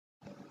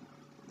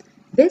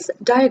This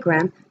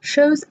diagram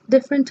shows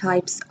different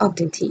types of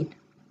dentine.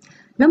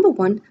 Number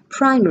 1,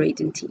 primary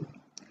dentine.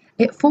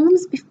 It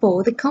forms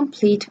before the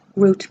complete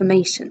root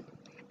formation,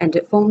 and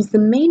it forms the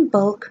main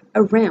bulk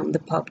around the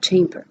pulp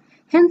chamber.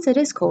 Hence it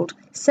is called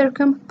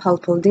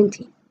circumpulpal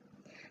dentine.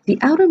 The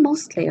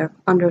outermost layer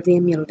under the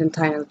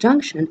amniolo-dentinal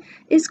junction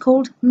is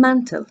called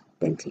mantle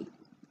dentine.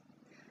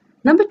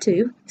 Number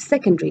 2,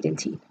 secondary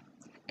dentine.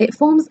 It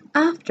forms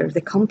after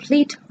the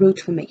complete root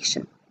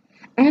formation,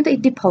 and a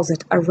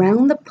deposit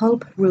around the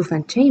pulp roof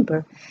and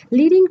chamber,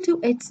 leading to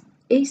its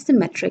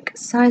asymmetric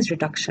size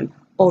reduction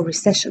or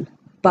recession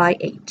by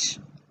age.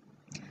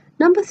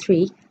 Number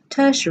 3,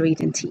 tertiary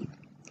dentine.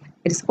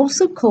 It is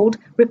also called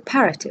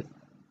reparative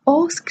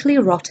or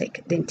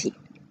sclerotic dentine.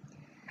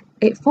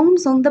 It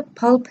forms on the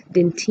pulp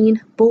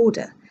dentine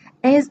border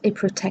as a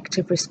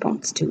protective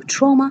response to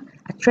trauma,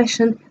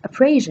 attresion,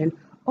 abrasion,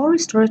 or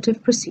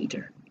restorative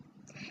procedure.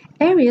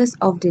 Areas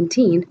of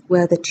dentine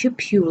where the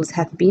tubules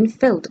have been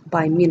filled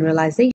by mineralization